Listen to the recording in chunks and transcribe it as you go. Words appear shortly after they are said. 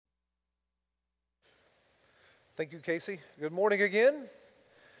Thank you, Casey. Good morning again.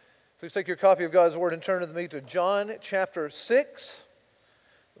 Please take your copy of God's Word and turn with me to John chapter 6.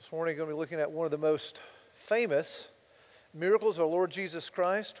 This morning, we're going to be looking at one of the most famous miracles of our Lord Jesus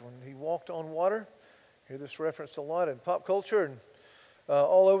Christ when He walked on water. You hear this referenced a lot in pop culture and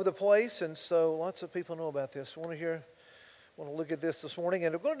all over the place, and so lots of people know about this. I want to look at this morning,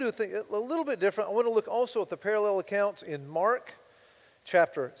 and I'm going to do a little bit different. I want to look also at the parallel accounts in Mark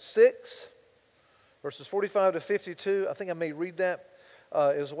chapter 6. Verses 45 to 52, I think I may read that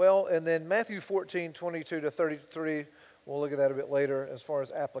as well. And then Matthew 14, 22 to 33, we'll look at that a bit later as far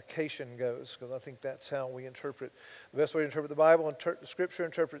as application goes, because I think that's how we interpret, the best way to interpret the Bible, interpret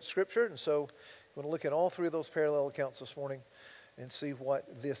Scripture. And so we're going to look at all three of those parallel accounts this morning and see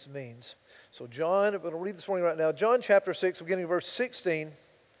what this means. So John, I'm going to read this morning right now. John chapter 6, beginning verse 16,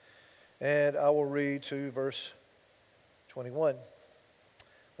 and I will read to verse 21.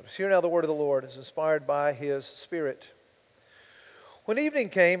 Let us hear now the word of the Lord as inspired by His Spirit. When evening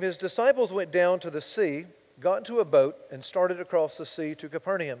came, His disciples went down to the sea, got into a boat, and started across the sea to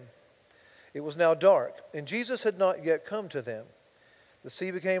Capernaum. It was now dark, and Jesus had not yet come to them. The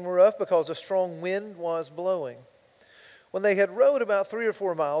sea became rough because a strong wind was blowing. When they had rowed about 3 or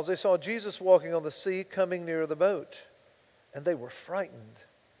 4 miles, they saw Jesus walking on the sea, coming near the boat, and they were frightened.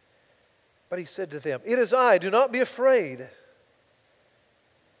 But He said to them, "It is I, do not be afraid."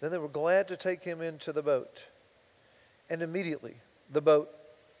 Then they were glad to take Him into the boat. And immediately the boat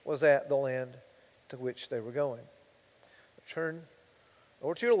was at the land to which they were going. Turn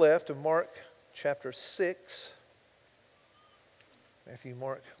over to your left to Mark chapter 6. Matthew,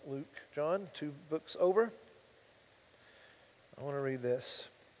 Mark, Luke, John, 2 books over. I want to read this.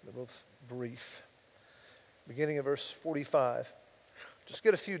 They're both brief. Beginning of verse 45. Just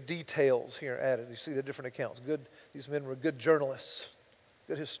get a few details here added. You see the different accounts. These men were good journalists.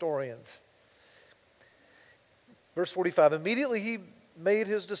 Good historians. Verse 45, immediately He made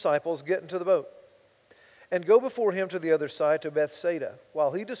His disciples get into the boat and go before Him to the other side to Bethsaida,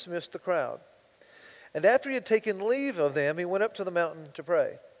 while He dismissed the crowd. And after He had taken leave of them, He went up to the mountain to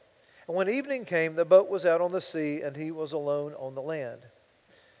pray. And when evening came, the boat was out on the sea, and He was alone on the land.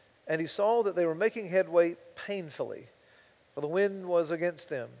 And He saw that they were making headway painfully, for the wind was against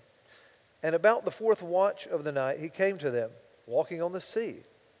them. And about the 4th watch of the night, He came to them, walking on the sea.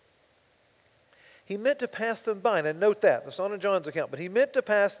 He meant to pass them by. And note that's not in John's account, but He meant to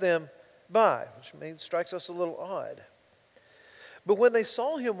pass them by, which strikes us a little odd. But when they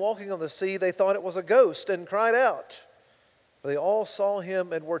saw Him walking on the sea, they thought it was a ghost and cried out. They all saw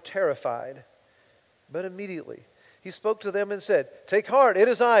Him and were terrified. But immediately He spoke to them and said, "Take heart, it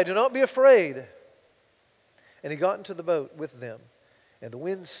is I, do not be afraid." And He got into the boat with them, and the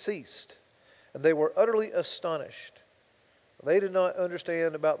wind ceased, and they were utterly astonished. They did not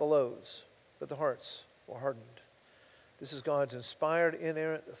understand about the loaves, but the hearts were hardened. This is God's inspired,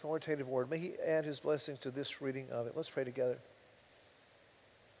 inerrant, authoritative word. May He add His blessings to this reading of it. Let's pray together.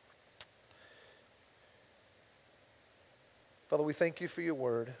 Father, we thank You for Your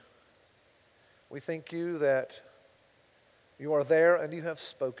word. We thank You that You are there and You have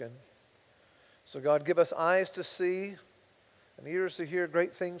spoken. So God, give us eyes to see and ears to hear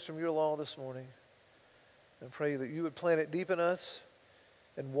great things from Your law this morning. And pray that You would plant it deep in us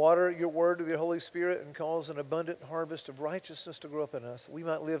and water Your word with Your Holy Spirit and cause an abundant harvest of righteousness to grow up in us, that we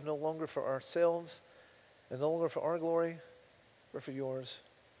might live no longer for ourselves and no longer for our glory, but for Yours.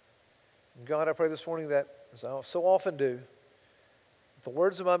 And God, I pray this morning that, as I so often do, the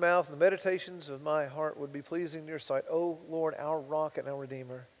words of my mouth and the meditations of my heart would be pleasing in Your sight. O Lord, our rock and our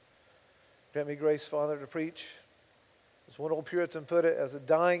Redeemer. Grant me grace, Father, to preach, as one old Puritan put it, as a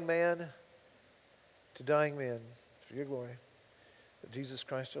dying man to dying men, for Your glory. Of Jesus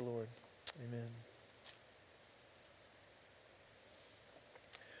Christ our Lord. Amen.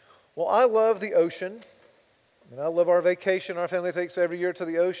 Well, I love the ocean. I love our vacation our family takes every year to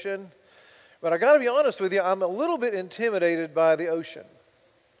the ocean. But I got to be honest with you, I'm a little bit intimidated by the ocean.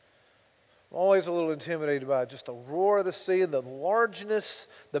 I'm always a little intimidated by just the roar of the sea and the largeness,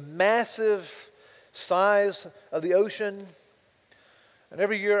 the massive size of the ocean. And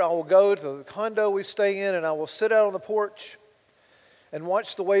every year I will go to the condo we stay in and I will sit out on the porch and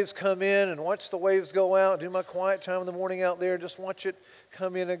watch the waves come in and watch the waves go out, do my quiet time in the morning out there, just watch it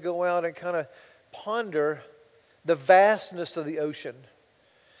come in and go out and kind of ponder the vastness of the ocean.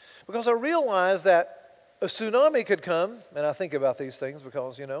 Because I realize that a tsunami could come, and I think about these things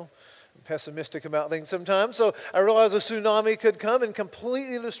because, I'm pessimistic about things sometimes. So I realize a tsunami could come and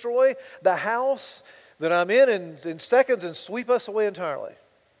completely destroy the house that I'm in seconds and sweep us away entirely.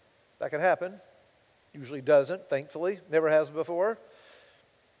 That could happen. Usually doesn't, thankfully. Never has before.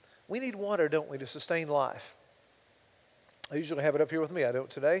 We need water, don't we, to sustain life. I usually have it up here with me. I don't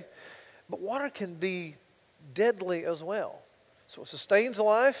today. But water can be deadly as well. So it sustains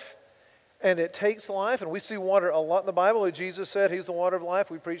life and it takes life. And we see water a lot in the Bible. Jesus said he's the water of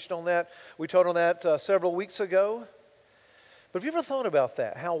life. We preached on that. We taught on that several weeks ago. But have you ever thought about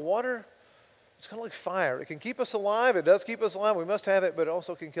that? How water, it's kind of like fire. It can keep us alive. It does keep us alive. We must have it, but it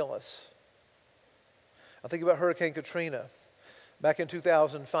also can kill us. I think about Hurricane Katrina back in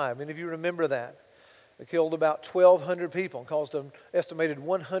 2005. Many of you remember that. It killed about 1,200 people and caused an estimated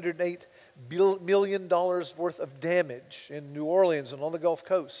 $108 million worth of damage in New Orleans and on the Gulf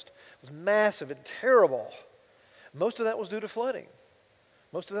Coast. It was massive and terrible. Most of that was due to flooding.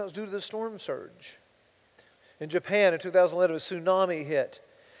 Most of that was due to the storm surge. In Japan in 2011, a tsunami hit.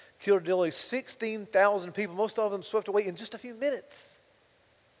 Killed nearly 16,000 people. Most of them swept away in just a few minutes.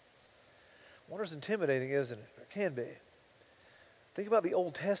 Water's intimidating, isn't it? It can be. Think about the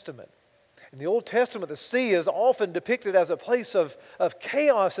Old Testament. In the Old Testament, the sea is often depicted as a place of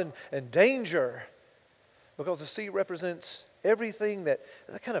chaos and danger because the sea represents everything that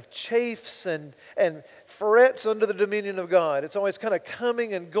kind of chafes and frets under the dominion of God. It's always kind of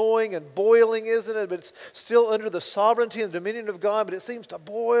coming and going and boiling, isn't it? But it's still under the sovereignty and dominion of God, but it seems to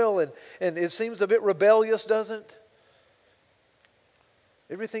boil and it seems a bit rebellious, doesn't it?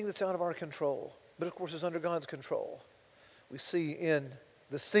 Everything that's out of our control, but of course is under God's control. We see in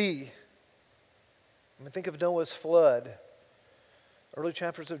the sea. I mean, think of Noah's flood, early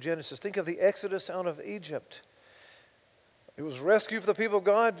chapters of Genesis. Think of the Exodus out of Egypt. It was rescue for the people of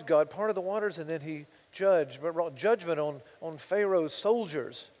God. God parted the waters, and then he brought judgment on Pharaoh's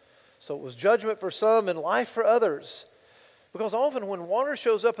soldiers. So it was judgment for some and life for others. Because often when water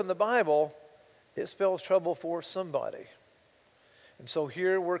shows up in the Bible, it spells trouble for somebody. And so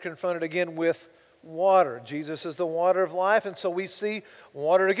here we're confronted again with water. Jesus is the water of life, and so we see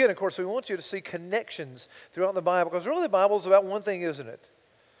water again. Of course, we want you to see connections throughout the Bible, because really the Bible is about one thing, isn't it?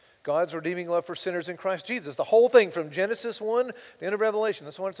 God's redeeming love for sinners in Christ Jesus. The whole thing from Genesis 1 to the end of Revelation,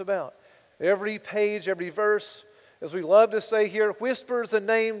 that's what it's about. Every page, every verse, as we love to say here, whispers the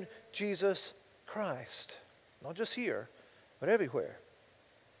name Jesus Christ. Not just here, but everywhere.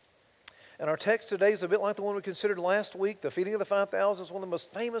 And our text today is a bit like the one we considered last week. The feeding of the 5,000 is one of the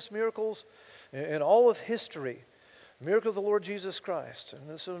most famous miracles in all of history. The miracle of the Lord Jesus Christ. And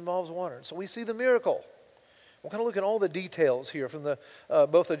this involves water. So we see the miracle. We'll kind of look at all the details here from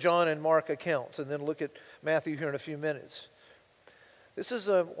both the John and Mark accounts, and then look at Matthew here in a few minutes. This is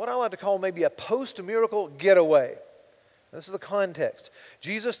what I like to call maybe a post-miracle getaway. This is the context.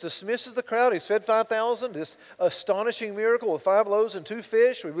 Jesus dismisses the crowd. He's fed 5,000. This astonishing miracle with 5 loaves and 2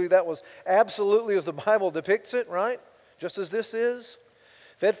 fish. We believe that was absolutely as the Bible depicts it, right? Just as this is.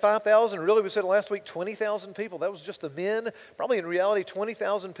 Fed 5,000. Really, we said last week 20,000 people. That was just the men. Probably in reality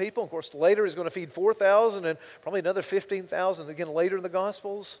 20,000 people. Of course, later he's going to feed 4,000 and probably another 15,000 again later in the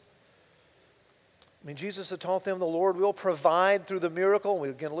Gospels. I mean, Jesus had taught them the Lord will provide through the miracle. We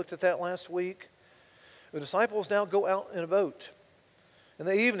again looked at that last week. The disciples now go out in a boat in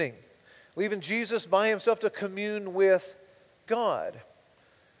the evening, leaving Jesus by himself to commune with God.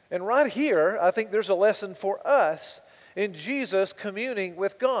 And right here, I think there's a lesson for us in Jesus communing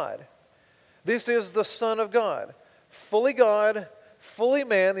with God. This is the Son of God, fully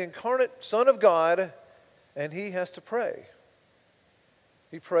man, the incarnate Son of God, and he has to pray.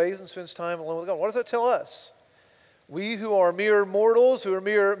 He prays and spends time alone with God. What does that tell us? We who are mere mortals, who are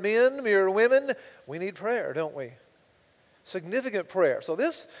mere men, mere women, we need prayer, don't we? Significant prayer. So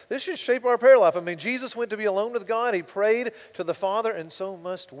this should shape our prayer life. I mean, Jesus went to be alone with God. He prayed to the Father, and so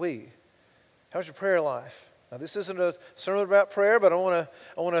must we. How's your prayer life? Now, this isn't a sermon about prayer, but I want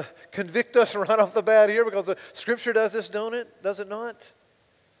to convict us right off the bat here, because the Scripture does this, don't it? Does it not?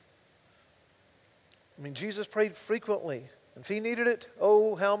 I mean, Jesus prayed frequently. If he needed it,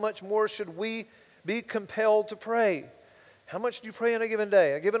 oh, how much more should we be compelled to pray? How much do you pray in a given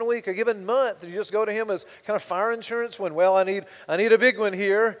day, a given week, a given month? Do you just go to him as kind of fire insurance when, well, I need a big one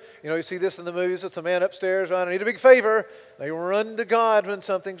here. You know, you see this in the movies. It's the man upstairs, right? I need a big favor. They run to God when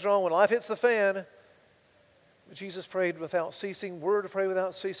something's wrong, when life hits the fan. But Jesus prayed without ceasing. We're to pray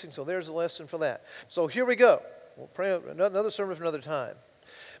without ceasing. So there's a lesson for that. So here we go. We'll pray another sermon for another time.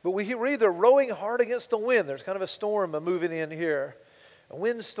 But we read they're rowing hard against the wind. There's kind of a storm moving in here. A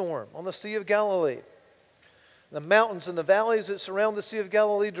windstorm on the Sea of Galilee. The mountains and the valleys that surround the Sea of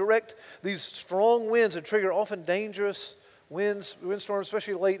Galilee direct these strong winds that trigger often dangerous windstorms,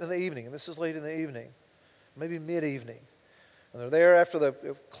 especially late in the evening. And this is late in the evening, maybe mid-evening. And they're there after the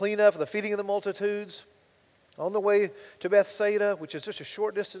cleanup, the feeding of the multitudes, on the way to Bethsaida, which is just a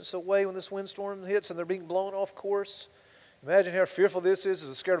short distance away when this windstorm hits, and they're being blown off course Imagine how fearful this is,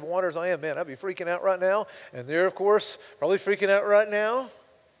 as scared of water as I am. Man, I'd be freaking out right now. And they're, of course, probably freaking out right now.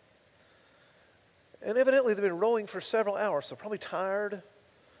 And evidently they've been rowing for several hours, so probably tired.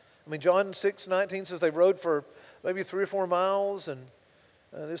 I mean, John 6:19 says they rowed for maybe 3 or 4 miles, and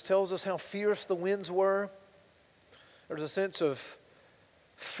this tells us how fierce the winds were. There's a sense of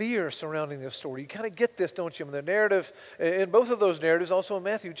fear surrounding this story. You kind of get this, don't you? In the narrative, in both of those narratives, also in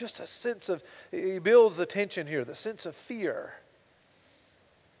Matthew, just a sense of, he builds the tension here, the sense of fear.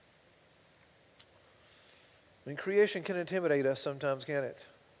 I mean, creation can intimidate us sometimes, can't it?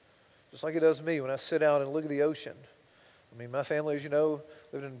 Just like it does me when I sit out and look at the ocean. I mean, my family, as you know,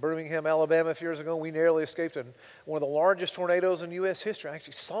 lived in Birmingham, Alabama a few years ago. We narrowly escaped one of the largest tornadoes in U.S. history. I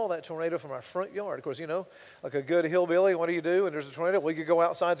actually saw that tornado from our front yard. Of course, you know, like a good hillbilly, what do you do when there's a tornado? Well, you go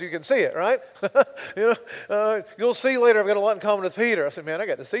outside so you can see it, right? You'll see later I've got a lot in common with Peter. I said, man, I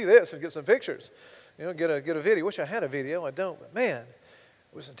got to see this and get some pictures. Get a video. Wish I had a video. I don't. But, man,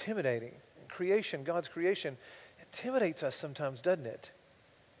 it was intimidating. And creation, God's creation, intimidates us sometimes, doesn't it?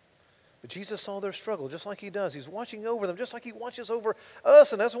 But Jesus saw their struggle just like he does. He's watching over them just like he watches over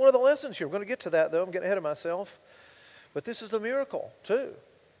us. And that's one of the lessons here. We're going to get to that, though. I'm getting ahead of myself. But this is the miracle, too.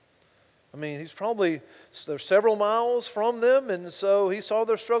 I mean, there's several miles from them, and so he saw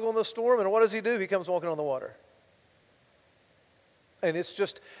their struggle in the storm. And what does he do? He comes walking on the water. And it's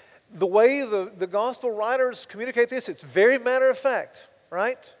just the way the gospel writers communicate this, it's very matter of fact,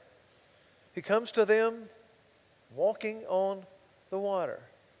 right? He comes to them walking on the water.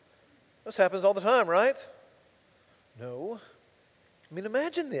 This happens all the time, right? No. I mean,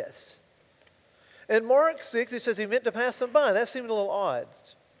 imagine this. In Mark 6, he says he meant to pass them by. That seemed a little odd.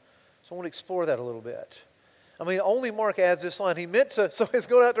 So I want to explore that a little bit. I mean, only Mark adds this line. He meant to, so he's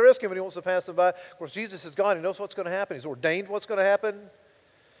going out to rescue him, and he wants to pass them by. Of course, Jesus is God. He knows what's going to happen. He's ordained what's going to happen.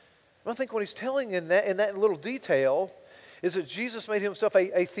 I think what he's telling in that little detail is that Jesus made himself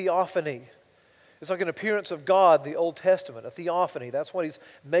a theophany. It's like an appearance of God, the Old Testament, a theophany. That's what he's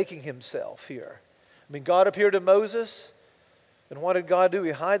making himself here. I mean, God appeared to Moses, and what did God do?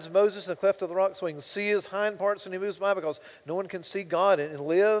 He hides Moses in the cleft of the rock so he can see his hind parts when he moves by, because no one can see God and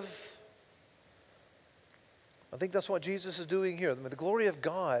live. I think that's what Jesus is doing here. I mean, the glory of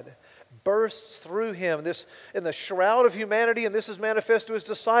God bursts through him in the shroud of humanity, and this is manifest to his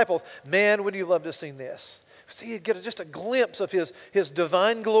disciples. Man, would you love to have seen this? See, you get just a glimpse of his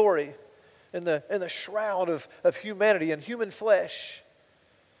divine glory in the shroud of humanity and human flesh.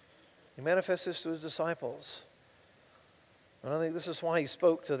 He manifests this to his disciples. And I think this is why he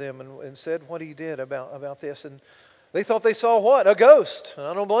spoke to them and said what he did about this. And they thought they saw what? A ghost. And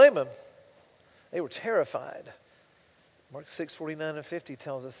I don't blame them. They were terrified. Mark 6:49 and 50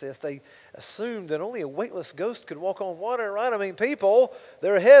 tells us this. They assumed that only a weightless ghost could walk on water, right? I mean, people,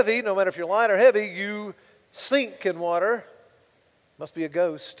 they're heavy. No matter if you're light or heavy, you sink in water. Must be a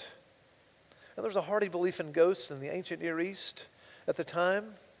ghost. And there's a hearty belief in ghosts in the ancient Near East at the time.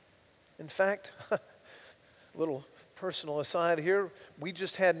 In fact, a little personal aside here, we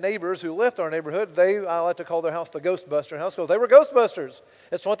just had neighbors who left our neighborhood. I like to call their house the Ghostbuster house because they were Ghostbusters.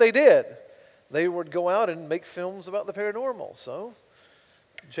 That's what they did. They would go out and make films about the paranormal. So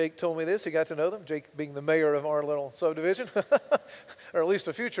Jake told me this. He got to know them. Jake being the mayor of our little subdivision, or at least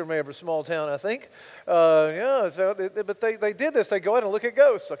a future mayor of a small town, I think. But they did this. They go out and look at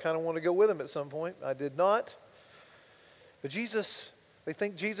ghosts. I kind of want to go with them at some point. I did not. But they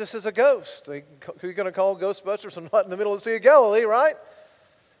think Jesus is a ghost. Who are you going to call Ghostbusters? I'm not in the middle of the Sea of Galilee, right?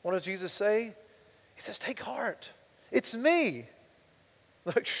 What does Jesus say? He says, take heart. It's me.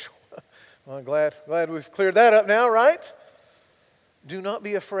 Like, well, I'm glad we've cleared that up now, right? Do not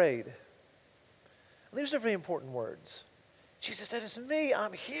be afraid. And these are very important words. Jesus said, it's me.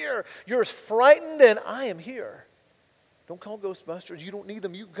 I'm here. You're frightened and I am here. Don't call Ghostbusters. You don't need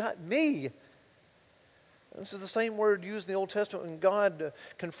them. You've got me. And this is the same word used in the Old Testament when God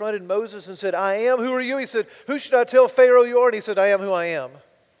confronted Moses and said, I am. Who are you? He said, who should I tell Pharaoh you are? And he said, I am who I am.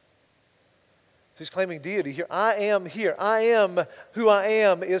 He's claiming deity here. I am here. I am who I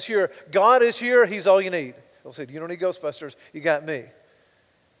am is here. God is here. He's all you need. He'll say, you don't need Ghostbusters. You got me.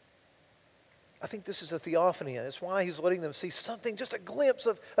 I think this is a theophany. And it's why he's letting them see something, just a glimpse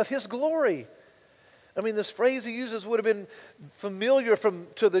of his glory. I mean, this phrase he uses would have been familiar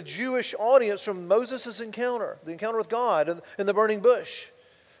to the Jewish audience from Moses' encounter, the encounter with God in the burning bush.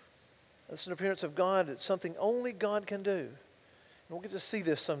 It's an appearance of God. It's something only God can do. And we'll get to see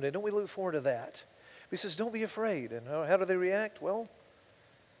this someday. Don't we look forward to that? He says, don't be afraid. And how do they react? Well,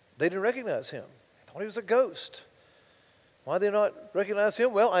 they didn't recognize him. They thought he was a ghost. Why did they not recognize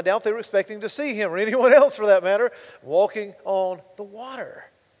him? Well, I doubt they were expecting to see him or anyone else for that matter walking on the water.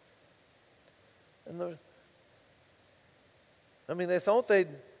 And I mean, they thought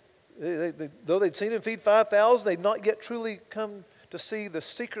though they'd seen him feed 5,000, they'd not yet truly come to see the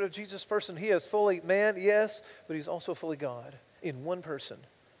secret of Jesus' person. He is fully man, yes, but he's also fully God in one person,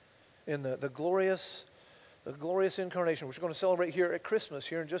 in the glorious incarnation, which we're going to celebrate here at Christmas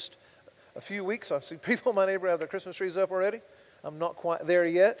here in just a few weeks. I've seen people in my neighborhood have their Christmas trees up already. I'm not quite there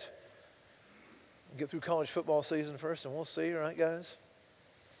yet. Get through college football season first, and we'll see, right, guys?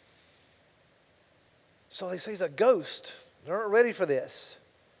 So they say he's a ghost. They aren't ready for this.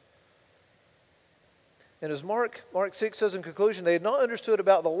 And as Mark 6 says in conclusion, they had not understood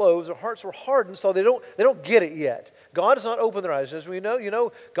about the loaves. Their hearts were hardened, so they don't get it yet. God has not opened their eyes. As we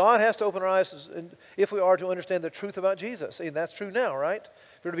know, God has to open our eyes if we are to understand the truth about Jesus. And that's true now, right?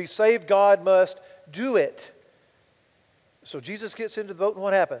 If we're to be saved, God must do it. So Jesus gets into the boat, and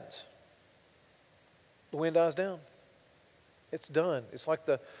what happens? The wind dies down. It's done. It's like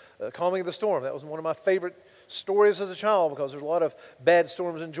the calming of the storm. That was one of my favorite stories as a child, because there's a lot of bad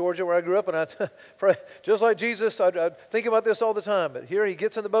storms in Georgia where I grew up, and I pray, just like Jesus, I think about this all the time. But here he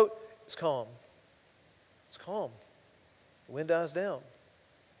gets in the boat, it's calm. It's calm. The wind dies down.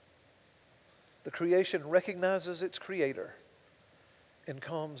 The creation recognizes its creator and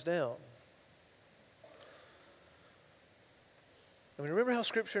calms down. I mean, remember how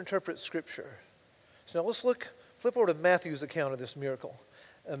Scripture interprets Scripture. So now let's flip over to Matthew's account of this miracle.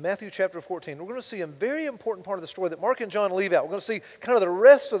 Matthew chapter 14. We're going to see a very important part of the story that Mark and John leave out. We're going to see kind of the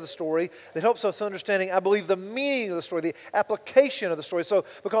rest of the story that helps us understanding, I believe, the meaning of the story, the application of the story. So,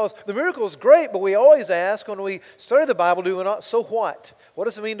 because the miracle is great, but we always ask when we study the Bible, do we not? So what? What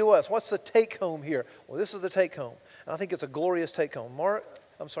does it mean to us? What's the take home here? Well, this is the take home. And I think it's a glorious take home.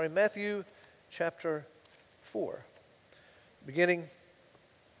 Matthew chapter 4. Beginning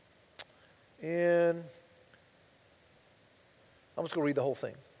in... I'm just going to read the whole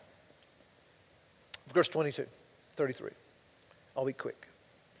thing. Verse 22, 33. I'll be quick.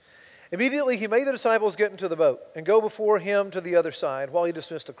 Immediately he made the disciples get into the boat and go before him to the other side while he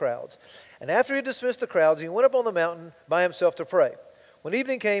dismissed the crowds. And after he dismissed the crowds, he went up on the mountain by himself to pray. When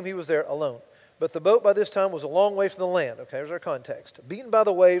evening came, he was there alone. But the boat by this time was a long way from the land. Okay, here's our context. Beaten by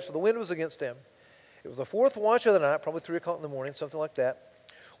the waves, for the wind was against him. It was the fourth watch of the night, probably 3 o'clock in the morning, something like that,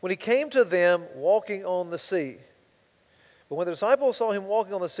 when he came to them walking on the sea. But when the disciples saw him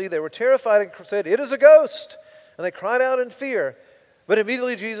walking on the sea, they were terrified and said, "It is a ghost!" And they cried out in fear. But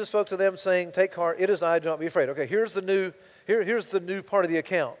immediately Jesus spoke to them, saying, "Take heart, it is I, do not be afraid." Okay, here's the new part of the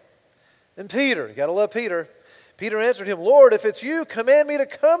account. And Peter, you got to love Peter. Peter answered him, "Lord, if it's you, command me to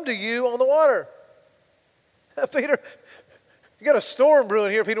come to you on the water." Peter, you got a storm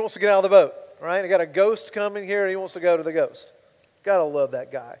brewing here. Peter wants to get out of the boat, right? You got a ghost coming here, and he wants to go to the ghost. Got to love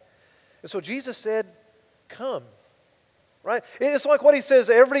that guy. And so Jesus said, "Come." Right? It's like what he says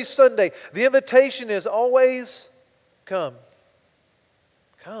every Sunday. The invitation is always come.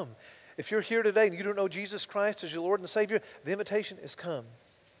 Come. If you're here today and you don't know Jesus Christ as your Lord and Savior, the invitation is come.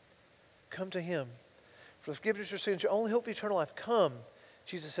 Come to him. For forgiveness of your sins, your only hope for eternal life. Come.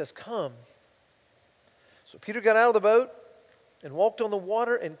 Jesus says, come. So Peter got out of the boat and walked on the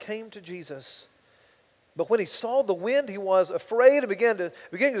water and came to Jesus. But when he saw the wind, he was afraid and beginning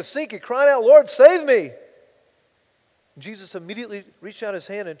to sink. He cried out, "Lord, save me!" Jesus immediately reached out his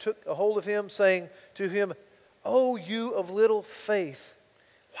hand and took a hold of him, saying to him, "Oh, you of little faith,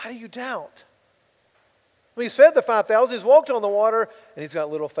 why do you doubt?" I mean, he's fed the 5,000, he's walked on the water, and he's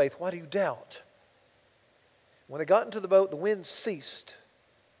got little faith. Why do you doubt? When they got into the boat, the wind ceased.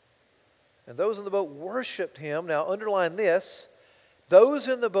 And those in the boat worshiped him. Now, underline this. Those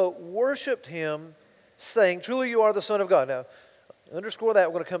in the boat worshiped him, saying, "Truly you are the Son of God." Now, underscore that.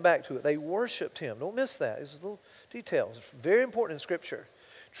 We're going to come back to it. They worshiped him. Don't miss that. It's little details. It's very important in Scripture.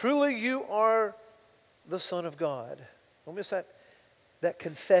 Truly you are the Son of God. Don't miss that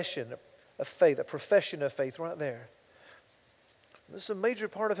confession of faith, a profession of faith right there. This is a major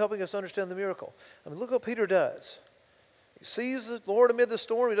part of helping us understand the miracle. I mean, look what Peter does. He sees the Lord amid the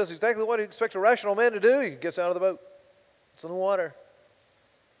storm. He does exactly what he expects a rational man to do. He gets out of the boat. It's in the water.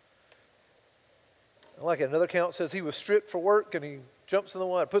 I like it. Another account says he was stripped for work and he jumps in the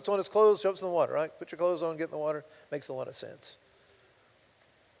water, puts on his clothes, jumps in the water, right? Put your clothes on, get in the water. Makes a lot of sense.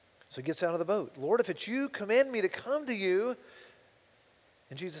 So he gets out of the boat. "Lord, if it's you, command me to come to you."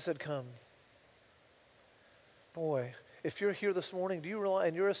 And Jesus said, "Come." Boy, if you're here this morning, do you realize,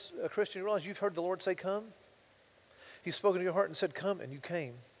 and you're a Christian, you realize you've heard the Lord say, "Come"? He's spoken to your heart and said, "Come," and you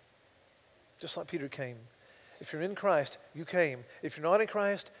came. Just like Peter came. If you're in Christ, you came. If you're not in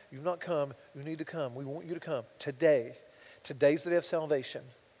Christ, you've not come. You need to come. We want you to come today. Today's the day of salvation.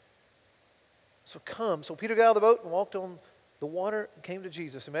 So come. So Peter got out of the boat and walked on the water and came to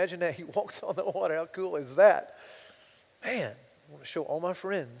Jesus. Imagine that. He walks on the water. How cool is that? Man, I want to show all my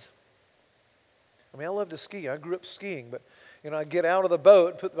friends. I mean, I love to ski. I grew up skiing, but, I'd get out of the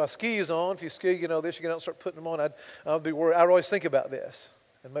boat and put my skis on. If you ski, this, you get out and start putting them on. I'd be worried. I'd always think about this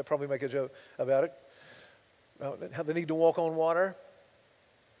and might probably make a joke about it. How the need to walk on water.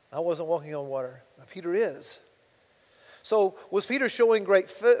 I wasn't walking on water. Peter is. So was Peter showing great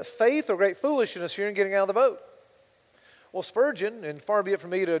faith or great foolishness here in getting out of the boat? Well, Spurgeon, and far be it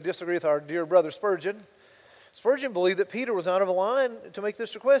from me to disagree with our dear brother Spurgeon believed that Peter was out of line to make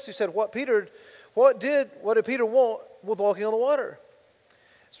this request. He said, what did Peter want with walking on the water?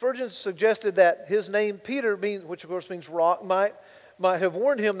 Spurgeon suggested that his name Peter, which of course means rock, might have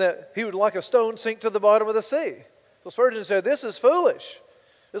warned him that he would, like a stone, sink to the bottom of the sea. So Spurgeon said, this is foolish.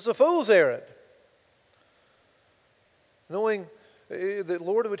 This is a fool's errand. Knowing that the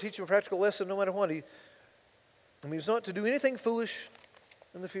Lord would teach him a practical lesson no matter what. He's not to do anything foolish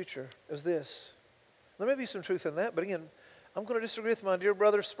in the future as this. There may be some truth in that, but again, I'm going to disagree with my dear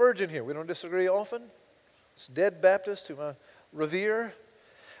brother Spurgeon here. We don't disagree often. It's dead Baptist whom I revere.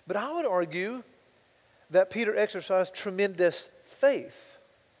 But I would argue that Peter exercised tremendous faith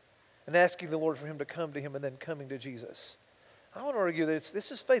in asking the Lord for him to come to him and then coming to Jesus. I would argue that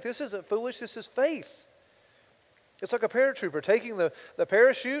this is faith. This isn't foolish. This is faith. It's like a paratrooper taking the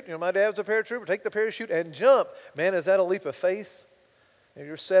parachute. My dad was a paratrooper. Take the parachute and jump. Man, is that a leap of faith?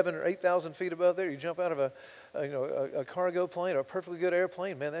 You're 7,000 or 8,000 feet above there. You jump out of a cargo plane, a perfectly good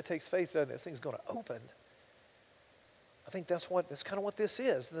airplane. Man, that takes faith, doesn't it? This thing's going to open. I think that's kind of what this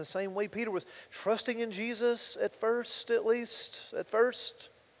is. In the same way Peter was trusting in Jesus at first,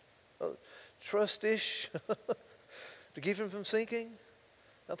 trust-ish, to keep him from sinking.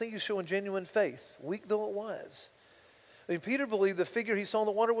 I think he's showing genuine faith, weak though it was. Peter believed the figure he saw in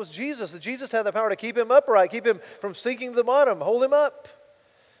the water was Jesus, that Jesus had the power to keep him upright, keep him from sinking to the bottom, hold him up,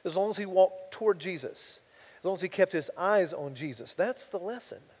 as long as he walked toward Jesus, as long as he kept his eyes on Jesus. That's the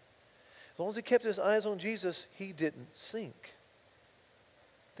lesson. As long as he kept his eyes on Jesus, he didn't sink.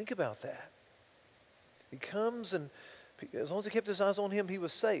 Think about that. He comes and as long as he kept his eyes on him, he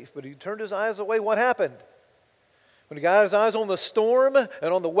was safe. But he turned his eyes away, what happened? When he got his eyes on the storm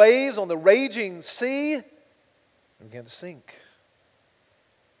and on the waves, on the raging sea, he began to sink.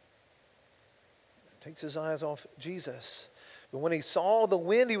 Takes his eyes off Jesus. But when he saw the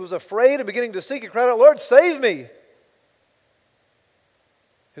wind, he was afraid and beginning to sink. He cried out, Lord, save me.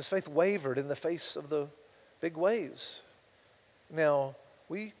 His faith wavered in the face of the big waves. Now,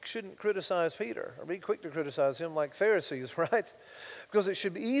 we shouldn't criticize Peter or be quick to criticize him like Pharisees, right? Because it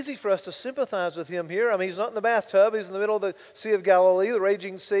should be easy for us to sympathize with him here. He's not in the bathtub. He's in the middle of the Sea of Galilee, the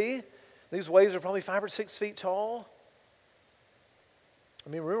raging sea. These waves are probably 5 or 6 feet tall.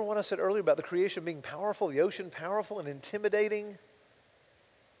 Remember what I said earlier about the creation being powerful, the ocean powerful and intimidating?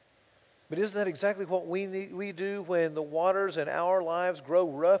 But isn't that exactly what we do when the waters in our lives grow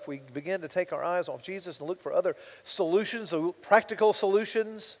rough? We begin to take our eyes off Jesus and look for other solutions, practical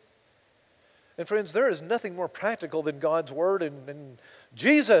solutions. And friends, there is nothing more practical than God's Word and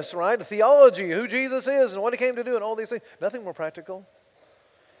Jesus, right? The theology, who Jesus is and what He came to do and all these things. Nothing more practical.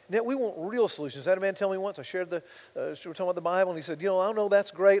 And yet we want real solutions. I had a man tell me once, we were talking about the Bible, and he said, I know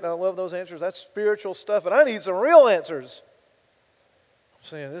that's great, and I love those answers. That's spiritual stuff, but I need some real answers. I'm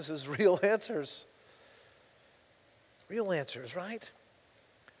saying this is real answers. Real answers, right?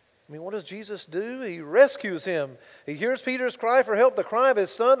 What does Jesus do? He rescues him. He hears Peter's cry for help, the cry of his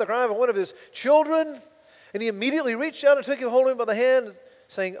son, the cry of one of his children, and he immediately reached out and took him, holding him by the hand,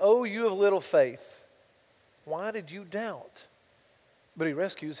 saying, "Oh, you of little faith, why did you doubt?" But he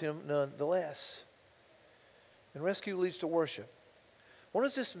rescues him nonetheless. And rescue leads to worship. What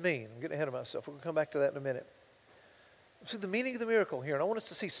does this mean? I'm getting ahead of myself. We'll come back to that in a minute. See the meaning of the miracle here. And I want us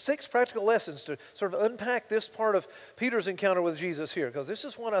to see 6 practical lessons to sort of unpack this part of Peter's encounter with Jesus here. Because this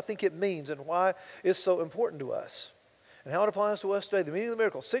is what I think it means and why it's so important to us. And how it applies to us today. The meaning of the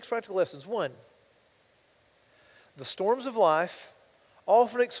miracle. 6 practical lessons. 1, the storms of life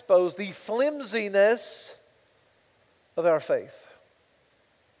often expose the flimsiness of our faith.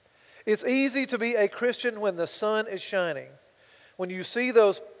 It's easy to be a Christian when the sun is shining. When you see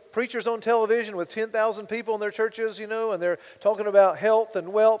those preachers on television with 10,000 people in their churches, and they're talking about health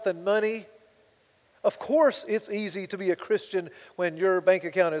and wealth and money. Of course it's easy to be a Christian when your bank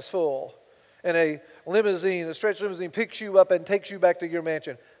account is full and a stretch limousine picks you up and takes you back to your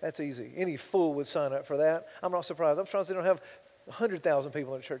mansion. That's easy. Any fool would sign up for that. I'm not surprised. I'm surprised they don't have 100,000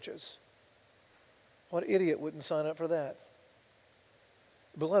 people in churches. What idiot wouldn't sign up for that?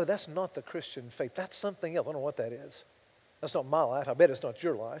 Beloved, that's not the Christian faith. That's something else. I don't know what that is. That's not my life. I bet it's not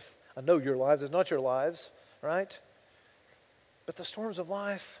your life. I know your lives. It's not your lives, right? But the storms of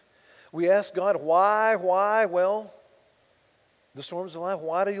life, we ask God, why? Well, The storms of life.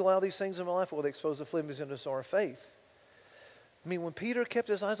 Why do you allow these things in my life? Well, they expose the flimsiness of our faith. I mean, when Peter kept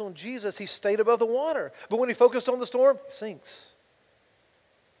his eyes on Jesus, he stayed above the water. But when he focused on the storm, he sinks.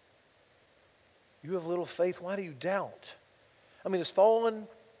 You have little faith. Why do you doubt? I mean, as fallen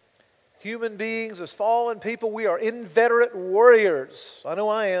human beings, as fallen people, we are inveterate warriors. I know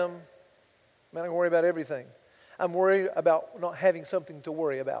I am. Man, I worry about everything. I'm worried about not having something to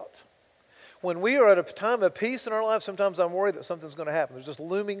worry about. When we are at a time of peace in our lives, sometimes I'm worried that something's going to happen. There's just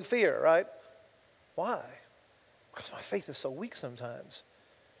looming fear, right? Why? Because my faith is so weak sometimes.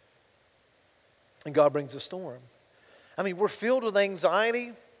 And God brings a storm. I mean, we're filled with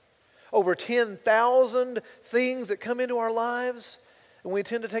anxiety. Over 10,000 things that come into our lives. And we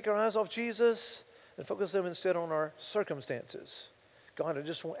tend to take our eyes off Jesus and focus them instead on our circumstances. God, I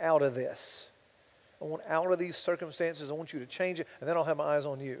just want out of this. I want out of these circumstances. I want you to change it. And then I'll have my eyes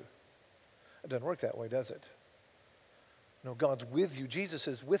on you. It doesn't work that way, does it? No, God's with you. Jesus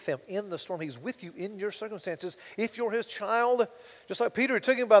is with them in the storm. He's with you in your circumstances. If you're his child, just like Peter, he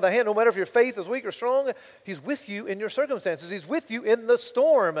took him by the hand, no matter if your faith is weak or strong, he's with you in your circumstances. He's with you in the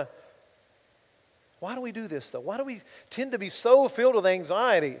storm. Why do we do this, though? Why do we tend to be so filled with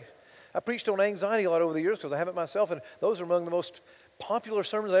anxiety? I preached on anxiety a lot over the years because I have it myself, and those are among the most popular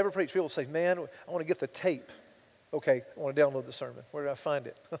sermons I ever preached. People say, man, I want to get the tape. Okay, I want to download the sermon. Where did I find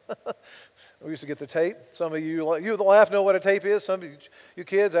it? We used to get the tape. Some of you that laugh know what a tape is. Some of you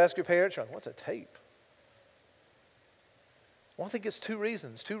kids ask your parents, what's a tape? Well, I think it's two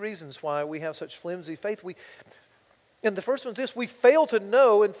reasons why we have such flimsy faith. And the first one is this: we fail to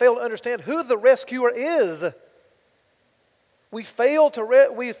know and fail to understand who the rescuer is. We fail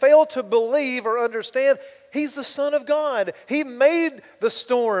to believe or understand he's the Son of God. He made the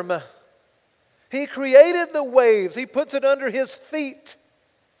storm. He created the waves. He puts it under his feet.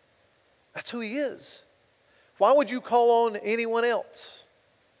 That's who he is. Why would you call on anyone else?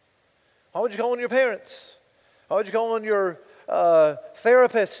 Why would you call on your parents? Why would you call on your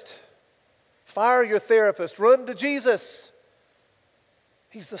therapist? Fire your therapist. Run to Jesus.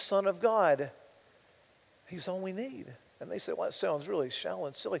 He's the Son of God. He's all we need. And they say, well, that sounds really shallow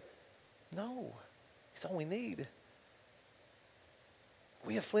and silly. No, he's all we need.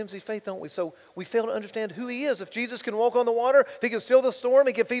 We have flimsy faith, don't we? So we fail to understand who he is. If Jesus can walk on the water, if he can still the storm,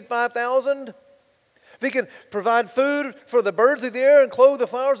 he can feed 5,000. If he can provide food for the birds of the air and clothe the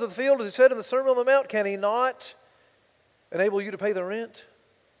flowers of the field, as he said in the Sermon on the Mount, can he not enable you to pay the rent?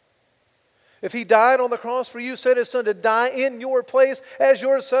 If he died on the cross for you, sent his Son to die in your place as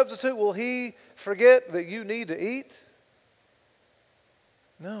your substitute, will he forget that you need to eat?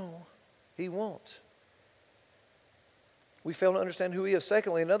 No, he won't. We fail to understand who he is.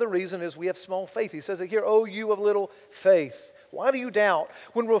 Secondly, another reason is we have small faith. He says it here, oh, you of little faith. Why do you doubt?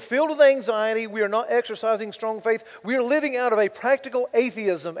 When we're filled with anxiety, we are not exercising strong faith. We are living out of a practical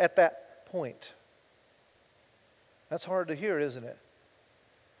atheism at that point. That's hard to hear, isn't it?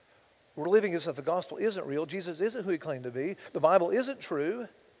 We're living as if the gospel isn't real. Jesus isn't who he claimed to be. The Bible isn't true.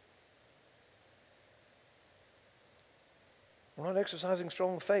 We're not exercising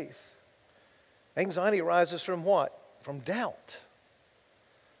strong faith. Anxiety arises from what? From doubt.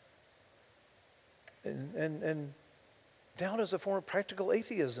 And doubt is a form of practical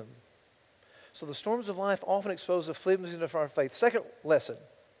atheism. So the storms of life often expose the flimsiness of our faith. Second lesson.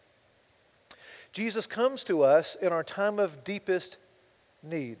 Jesus comes to us in our time of deepest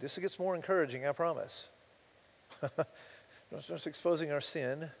need. This gets more encouraging, I promise. Not just exposing our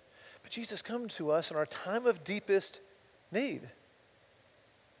sin, but Jesus comes to us in our time of deepest need.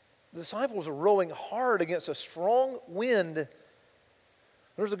 The disciples are rowing hard against a strong wind.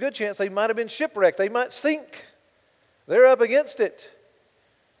 There's a good chance they might have been shipwrecked. They might sink. They're up against it.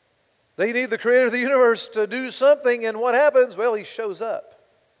 They need the creator of the universe to do something, and what happens? Well, he shows up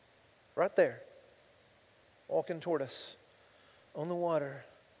right there, walking toward us on the water,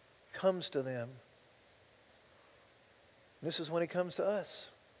 comes to them. This is when he comes to us.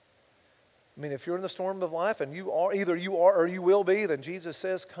 I mean, if you're in the storm of life and either you are or you will be, then Jesus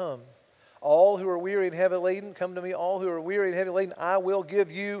says, come. All who are weary and heavy laden, come to me. All who are weary and heavy laden, I will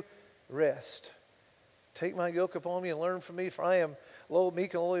give you rest. Take my yoke upon me and learn from me, for I am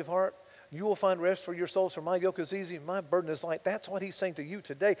meek and lowly of heart. You will find rest for your souls, for my yoke is easy and my burden is light. That's what he's saying to you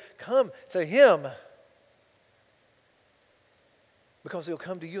today. Come to him. Because he'll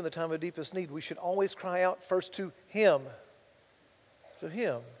come to you in the time of deepest need. We should always cry out first to him. To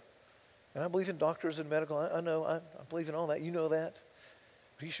him. And I believe in doctors and medical. I know, I believe in all that. You know that.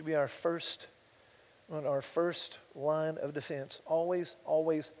 But he should be our first line of defense. Always,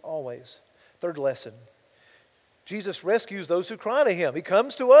 always, always. Third lesson. Jesus rescues those who cry to him. He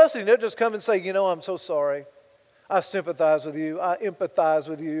comes to us and he doesn't just come and say, I'm so sorry. I sympathize with you. I empathize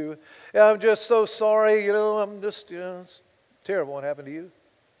with you. Yeah, I'm just so sorry. It's terrible what happened to you.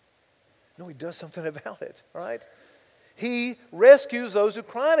 No, he does something about it, right? He rescues those who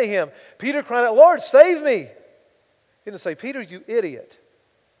cry to him. Peter cried out, Lord, save me. He didn't say, Peter, you idiot.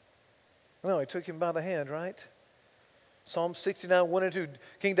 No, he took him by the hand, right? Psalm 69, 1 and 2.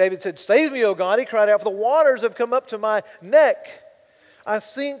 King David said, save me, O God. He cried out, for the waters have come up to my neck. I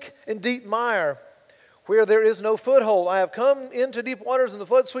sink in deep mire where there is no foothold. I have come into deep waters and the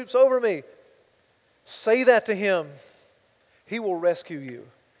flood sweeps over me. Say that to him. He will rescue you.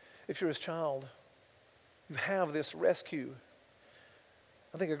 If you're his child, you have this rescue.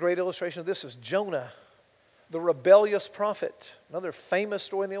 I think a great illustration of this is Jonah, the rebellious prophet. Another famous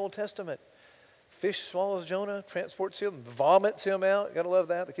story in the Old Testament. Fish swallows Jonah, transports him, vomits him out. You got to love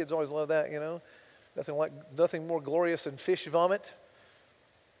that. The kids always love that, Nothing more glorious than fish vomit.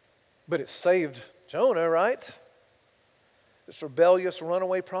 But it saved Jonah, right? This rebellious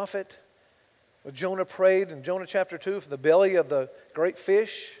runaway prophet. Well, Jonah prayed in Jonah chapter 2 from the belly of the great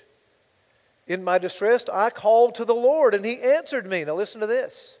fish. In my distress, I called to the Lord, and he answered me. Now listen to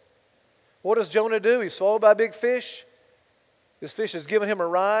this. What does Jonah do? He's swallowed by a big fish. This fish has given him a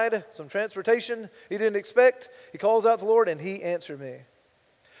ride, some transportation he didn't expect. He calls out to the Lord, and he answered me.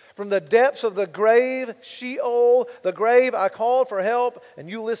 From the depths of the grave, Sheol, the grave, I called for help, and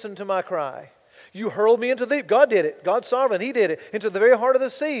you listened to my cry. You hurled me into the deep. God did it. God's sovereign. He did it. Into the very heart of the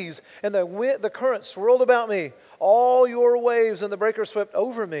seas. And the current swirled about me. All your waves and the breakers swept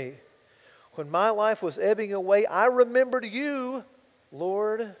over me. When my life was ebbing away, I remembered you,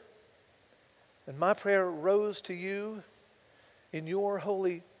 Lord. And my prayer rose to you in your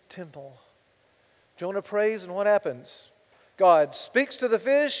holy temple. Jonah prays, and what happens? God speaks to the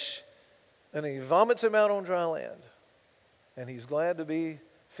fish, and he vomits him out on dry land. And he's glad to be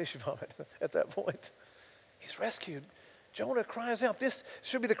fish vomit at that point. He's rescued. Jonah cries out. This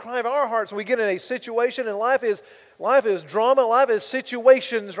should be the cry of our hearts when we get in a situation, and life is drama, life is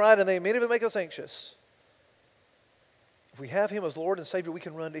situations, right? And they immediately make us anxious. If we have him as Lord and Savior, we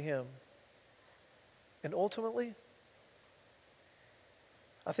can run to him. And ultimately,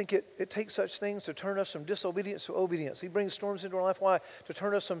 I think it takes such things to turn us from disobedience to obedience. He brings storms into our life. Why? To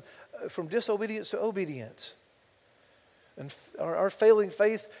turn us from disobedience to obedience. And our failing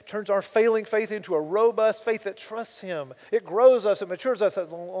faith turns our failing faith into a robust faith that trusts him. It grows us, it matures us. That's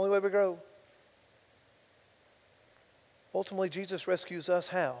the only way we grow. Ultimately, Jesus rescues us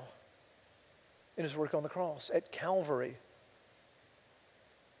how? In his work on the cross, at Calvary.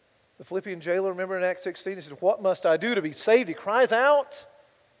 The Philippian jailer, remember in Acts 16, he said, what must I do to be saved? He cries out.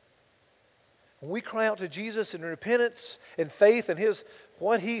 When we cry out to Jesus in repentance and faith in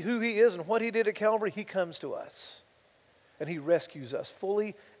who he is and what he did at Calvary, he comes to us. And he rescues us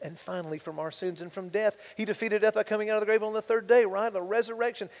fully and finally from our sins and from death. He defeated death by coming out of the grave on the third day, right? The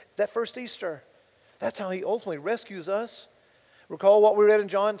resurrection, that first Easter. That's how he ultimately rescues us. Recall what we read in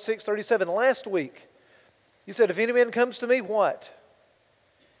John 6:37 last week. He said, if any man comes to me, what?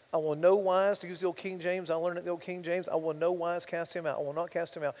 I will no wise, to use the old King James, I learned it in the old King James, I will no wise cast him out. I will not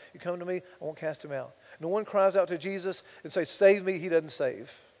cast him out. You come to me, I won't cast him out. No one cries out to Jesus and says, save me, he doesn't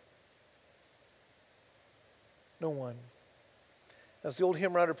save. No one. As the old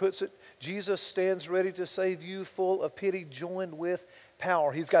hymn writer puts it, Jesus stands ready to save you, full of pity, joined with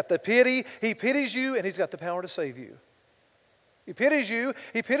power. He's got the pity, he pities you, and he's got the power to save you. He pities you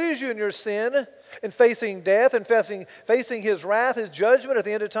in your sin and facing death and facing his wrath, his judgment at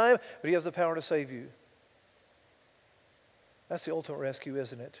the end of time, but he has the power to save you. That's the ultimate rescue,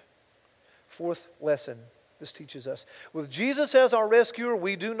 isn't it? Fourth lesson this teaches us. With Jesus as our rescuer,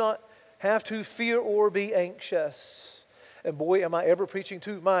 we do not have to fear or be anxious. And boy, am I ever preaching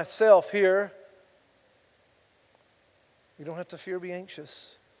to myself here. You don't have to fear or be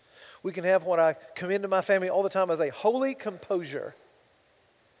anxious. We can have what I commend to my family all the time as a holy composure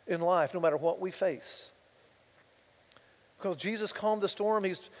in life, no matter what we face. Because Jesus calmed the storm,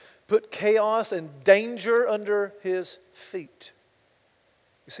 he's put chaos and danger under his feet.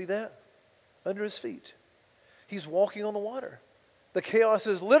 You see that? Under his feet. He's walking on the water. The chaos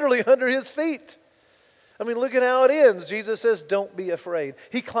is literally under his feet. I mean, look at how it ends. Jesus says, don't be afraid.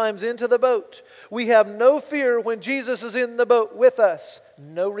 He climbs into the boat. We have no fear when Jesus is in the boat with us.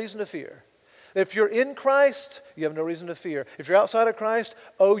 No reason to fear. If you're in Christ, you have no reason to fear. If you're outside of Christ,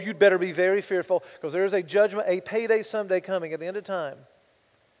 you'd better be very fearful, because there is a judgment, a payday someday coming at the end of time.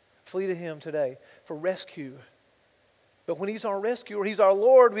 Flee to him today for rescue. But when he's our rescuer, he's our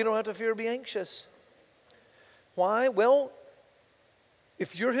Lord, we don't have to fear or be anxious. Why? Well,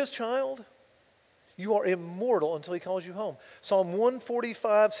 if you're his child, you are immortal until he calls you home. Psalm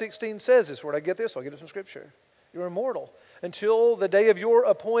 145:16 says this. Where did I get this? I'll get it from Scripture. You're immortal. Until the day of your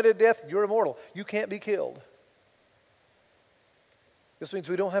appointed death, you're immortal. You can't be killed. This means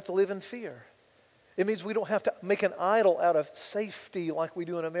we don't have to live in fear. It means we don't have to make an idol out of safety like we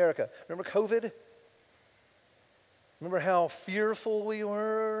do in America. Remember COVID? Remember how fearful we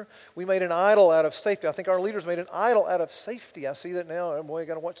were? We made an idol out of safety. I think our leaders made an idol out of safety. I see that now. Oh boy, you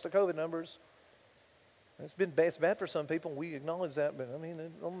got to watch the COVID numbers. It's been bad. It's bad for some people. We acknowledge that, but I mean,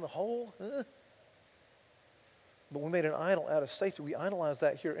 on the whole, But we made an idol out of safety. We idolize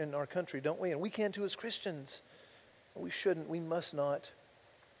that here in our country, don't we? And we can too as Christians. We shouldn't. We must not.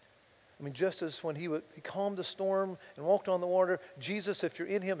 I mean, just as when he calmed the storm and walked on the water, Jesus, if you're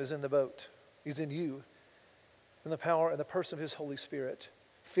in him, is in the boat. He's in you. In the power and the person of his Holy Spirit.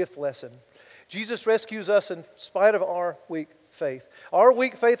 Fifth lesson. Jesus rescues us in spite of our weak faith. Our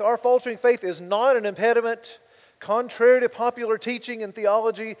weak faith, our faltering faith is not an impediment. Contrary to popular teaching and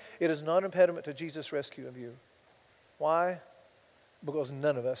theology, it is not an impediment to Jesus' rescue of you. Why? Because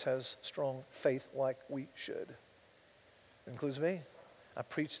none of us has strong faith like we should. It includes me. I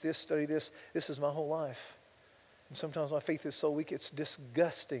preach this, study this. This is my whole life. And sometimes my faith is so weak it's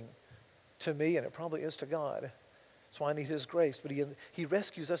disgusting to me, and it probably is to God. That's why I need his grace. But he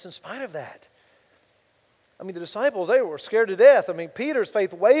rescues us in spite of that. I mean, the disciples, they were scared to death. I mean, Peter's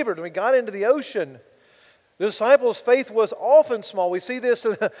faith wavered and he got into the ocean. The disciples' faith was often small. We see this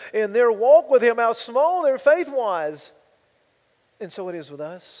in their walk with him, how small their faith was. And so it is with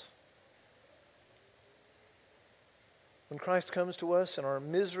us. When Christ comes to us in our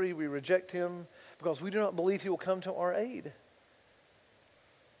misery, we reject him because we do not believe he will come to our aid.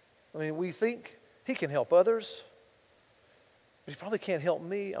 I mean, we think he can help others, but he probably can't help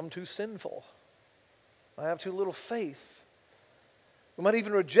me. I'm too sinful. I have too little faith. We might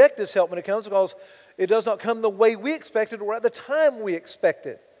even reject his help when it comes because it does not come the way we expected or at the time we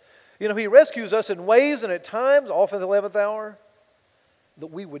expected. You know, he rescues us in ways and at times, often at the 11th hour, that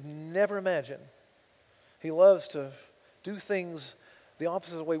we would never imagine. He loves to do things the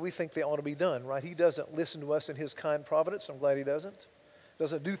opposite of the way we think they ought to be done, right? He doesn't listen to us in his kind providence. I'm glad he doesn't.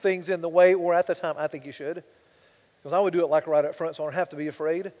 Doesn't do things in the way or at the time I think he should. Because I would do it like right up front so I don't have to be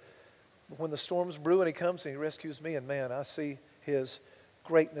afraid. But when the storms brew and he comes and he rescues me, and man, I see his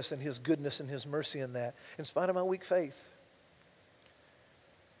greatness and his goodness and his mercy in that, in spite of my weak faith.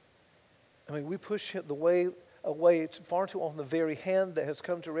 I mean, we push the way away far too often, the very hand that has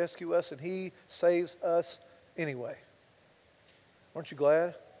come to rescue us, and he saves us anyway. Aren't you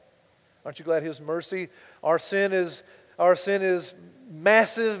glad? Aren't you glad his mercy? Our sin is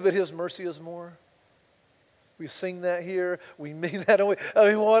massive, but his mercy is more. We sing that here. We mean that. I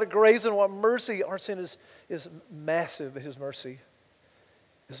mean, what grace and what mercy. Our sin is massive, but his mercy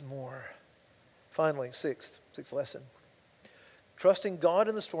is more. Finally, sixth lesson. Trusting God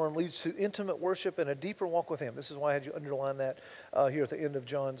in the storm leads to intimate worship and a deeper walk with him. This is why I had you underline that here at the end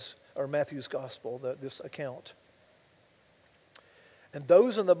of Matthew's gospel, this account. And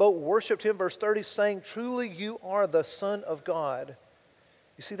those in the boat worshipped him, verse 30, saying, "Truly you are the Son of God."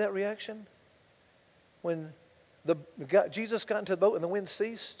 You see that reaction? When Jesus got into the boat and the wind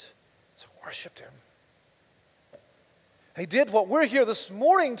ceased, so worshipped him. He did what we're here this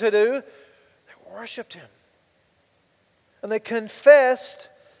morning to do. They worshipped him. And they confessed,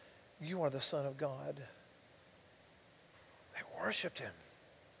 "You are the Son of God." They worshipped him.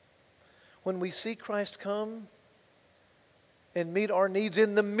 When we see Christ come and meet our needs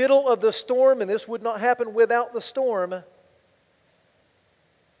in the middle of the storm, and this would not happen without the storm,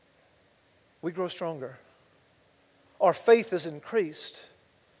 we grow stronger. Our faith is increased.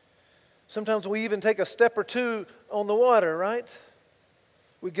 Sometimes we even take a step or two on the water, right?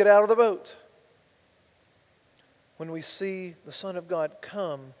 We get out of the boat. When we see the Son of God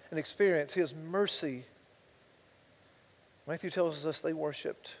come and experience his mercy, Matthew tells us they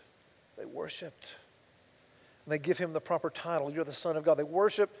worshipped. They worshipped. And they give him the proper title. You're the Son of God. They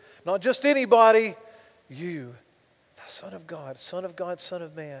worship not just anybody, you, the Son of God, Son of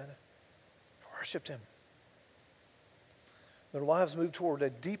Man. They worshipped him. Their lives moved toward a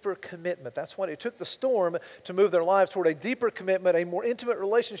deeper commitment. That's what it took the storm to move their lives toward a deeper commitment, a more intimate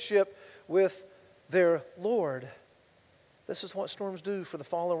relationship with their Lord. This is what storms do for the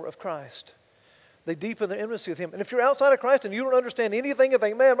follower of Christ. They deepen their intimacy with him. And if you're outside of Christ and you don't understand anything and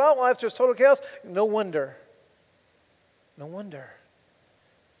think, man, my life's just total chaos, no wonder. No wonder.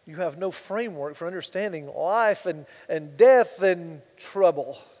 You have no framework for understanding life and death and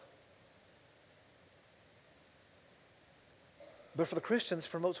trouble. But for the Christians,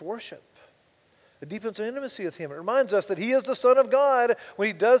 it promotes worship. It deepens our intimacy with him. It reminds us that he is the Son of God when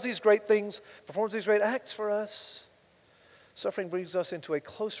he does these great things, performs these great acts for us. Suffering brings us into a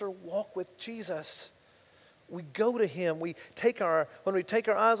closer walk with Jesus. we go to Him. When we take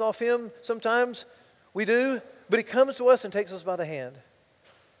our eyes off Him, sometimes we do, but He comes to us and takes us by the hand.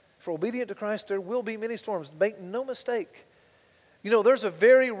 If we're obedient to Christ, there will be many storms. Make no mistake. You know, there's a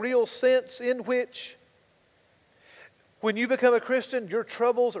very real sense in which when you become a Christian, your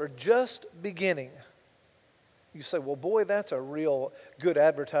troubles are just beginning. You say, well, boy, that's a real good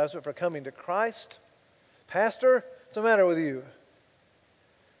advertisement for coming to Christ. Pastor, what's the matter with you?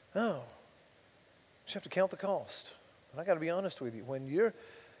 No. You have to count the cost. And I got to be honest with you. When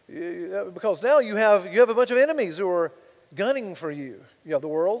because now you have a bunch of enemies who are gunning for you. You have the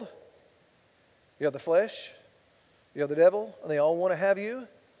world, you have the flesh, you have the devil, and they all want to have you.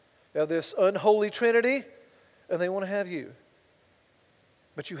 You have this unholy trinity, and they want to have you.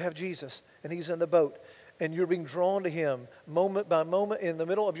 But you have Jesus, and He's in the boat, and you're being drawn to Him moment by moment in the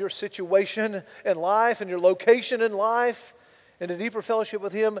middle of your situation in life and your location in life, in a deeper fellowship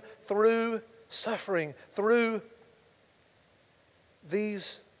with Him through suffering, through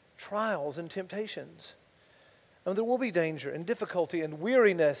these trials and temptations. And there will be danger and difficulty and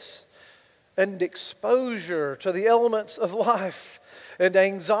weariness and exposure to the elements of life and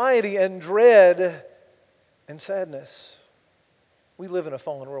anxiety and dread and sadness. We live in a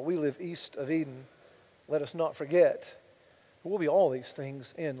fallen world. We live east of Eden. Let us not forget. There will be all these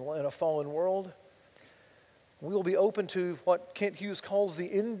things in a fallen world. We will be open to what Kent Hughes calls the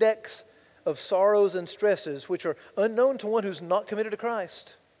index of sorrows and stresses, which are unknown to one who's not committed to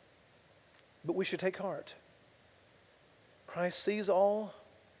Christ. But we should take heart. Christ sees all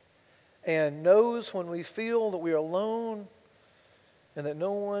and knows when we feel that we are alone and that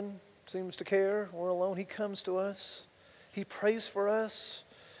no one seems to care. We're alone. He comes to us. He prays for us.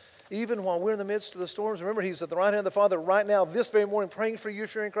 Even while we're in the midst of the storms. Remember, He's at the right hand of the Father right now, this very morning, praying for you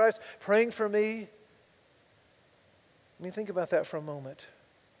if you're in Christ, praying for me. I mean, think about that for a moment.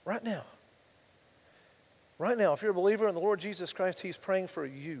 Right now. Right now, if you're a believer in the Lord Jesus Christ, He's praying for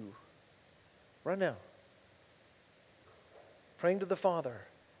you. Right now. Praying to the Father.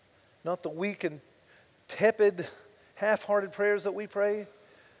 Not the weak and tepid, half-hearted prayers that we pray.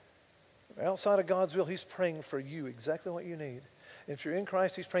 Outside of God's will, He's praying for you exactly what you need. And if you're in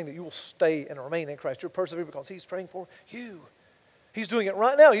Christ, He's praying that you will stay and remain in Christ. You're persevering because He's praying for you. He's doing it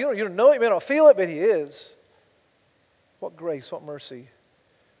right now. You don't know it, you may not feel it, but He is. What grace, what mercy.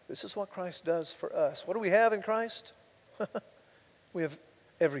 This is what Christ does for us. What do we have in Christ? We have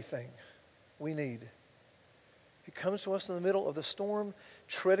everything we need. He comes to us in the middle of the storm,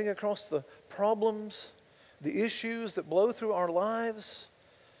 treading across the problems, the issues that blow through our lives,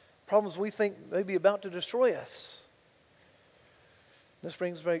 problems we think may be about to destroy us. This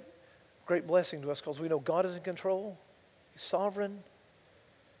brings great blessing to us because we know God is in control. He's sovereign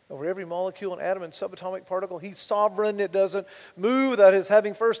over every molecule and atom and subatomic particle. He's sovereign. It doesn't move. That is,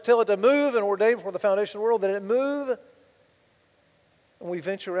 having first tell it to move and ordained before the foundation of the world that it move. And we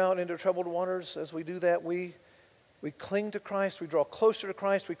venture out into troubled waters. As we do that, we cling to Christ. We draw closer to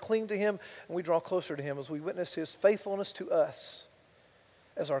Christ. We cling to Him, and we draw closer to Him as we witness His faithfulness to us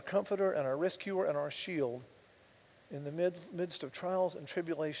as our comforter and our rescuer and our shield in the midst of trials and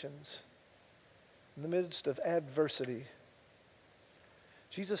tribulations, in the midst of adversity.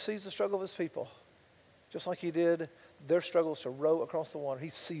 Jesus sees the struggle of His people, just like He did their struggles to row across the water. He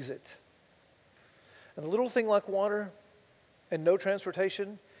sees it. And a little thing like water and no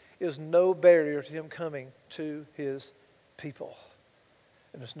transportation is no barrier to Him coming to His people.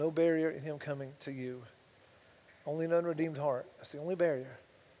 And there's no barrier in Him coming to you. Only an unredeemed heart. That's the only barrier.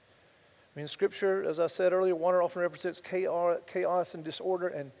 I mean, Scripture, as I said earlier, water often represents chaos and disorder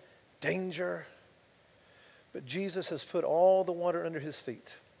and danger. But Jesus has put all the water under His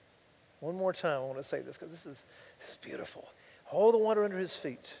feet. One more time, I want to say this because this is beautiful. All the water under His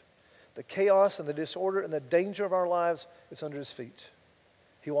feet. The chaos and the disorder and the danger of our lives, it's under His feet.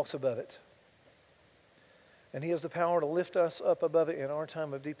 He walks above it. And He has the power to lift us up above it in our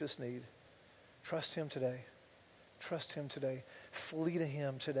time of deepest need. Trust Him today. Trust Him today. Flee to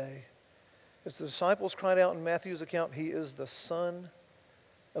Him today. As the disciples cried out in Matthew's account, He is the Son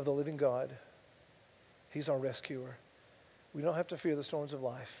of the living God. He's our rescuer. We don't have to fear the storms of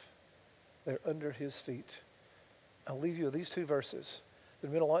life. They're under His feet. I'll leave you with these two verses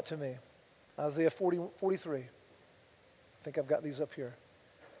that mean a lot to me. Isaiah 43. I think I've got these up here.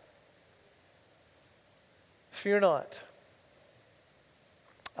 Fear not.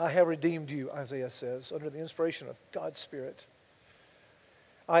 I have redeemed you, Isaiah says, under the inspiration of God's Spirit.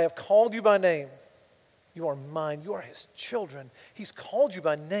 I have called you by name. You are mine. You are His children. He's called you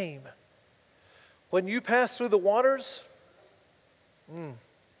by name. When you pass through the waters,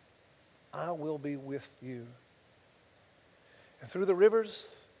 I will be with you. And through the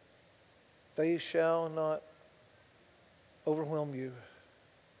rivers, they shall not overwhelm you.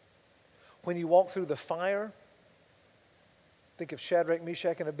 When you walk through the fire, think of Shadrach,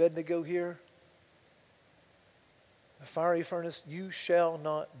 Meshach, and Abednego here. The fiery furnace, you shall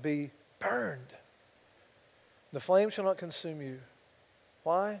not be burned. The flame shall not consume you.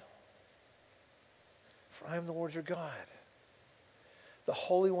 Why? For I am the Lord your God, the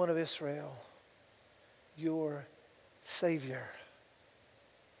Holy One of Israel, your Savior.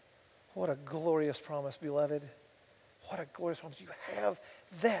 What a glorious promise, beloved. What a glorious promise. You have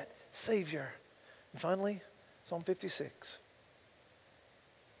that Savior. And finally, Psalm 56.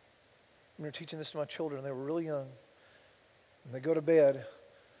 I remember teaching this to my children. They were really young. When they go to bed,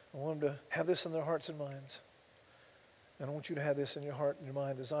 I want them to have this in their hearts and minds. And I want you to have this in your heart and your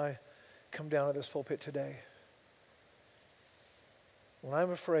mind as I come down to this pulpit today. When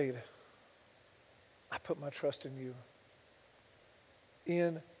I'm afraid, I put my trust in you.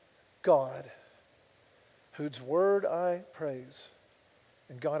 In God, whose word I praise,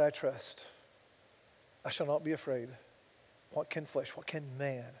 and God I trust. I shall not be afraid. What can flesh, what can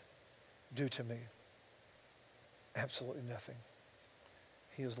man do to me? Absolutely nothing.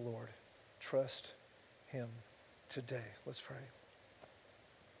 He is the Lord. Trust him today. Let's pray.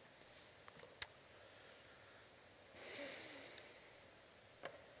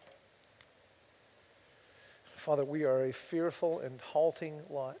 Father, we are a fearful and halting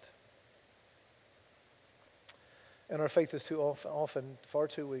lot. And our faith is too often far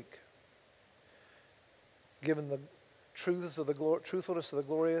too weak. Given the truthfulness of the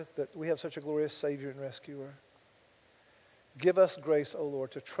glory that we have such a glorious Savior and Rescuer. Give us grace, O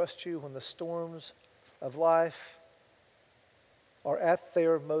Lord, to trust you when the storms of life are at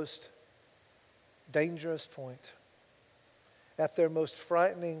their most dangerous point, at their most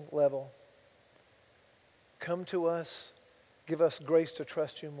frightening level. Come to us, give us grace to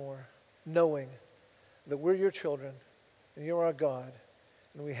trust you more, knowing that we're your children and you're our God,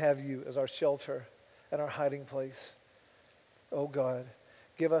 and we have you as our shelter and our hiding place. Oh God,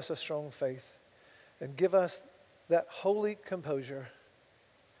 give us a strong faith and give us that holy composure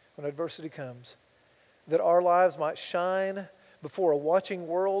when adversity comes, that our lives might shine before a watching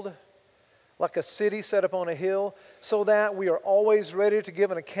world like a city set upon a hill, so that we are always ready to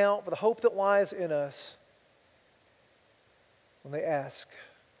give an account for the hope that lies in us. When they ask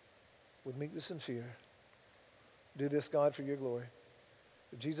with meekness and fear, do this, God, for your glory.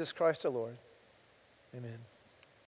 Through Jesus Christ our Lord. Amen.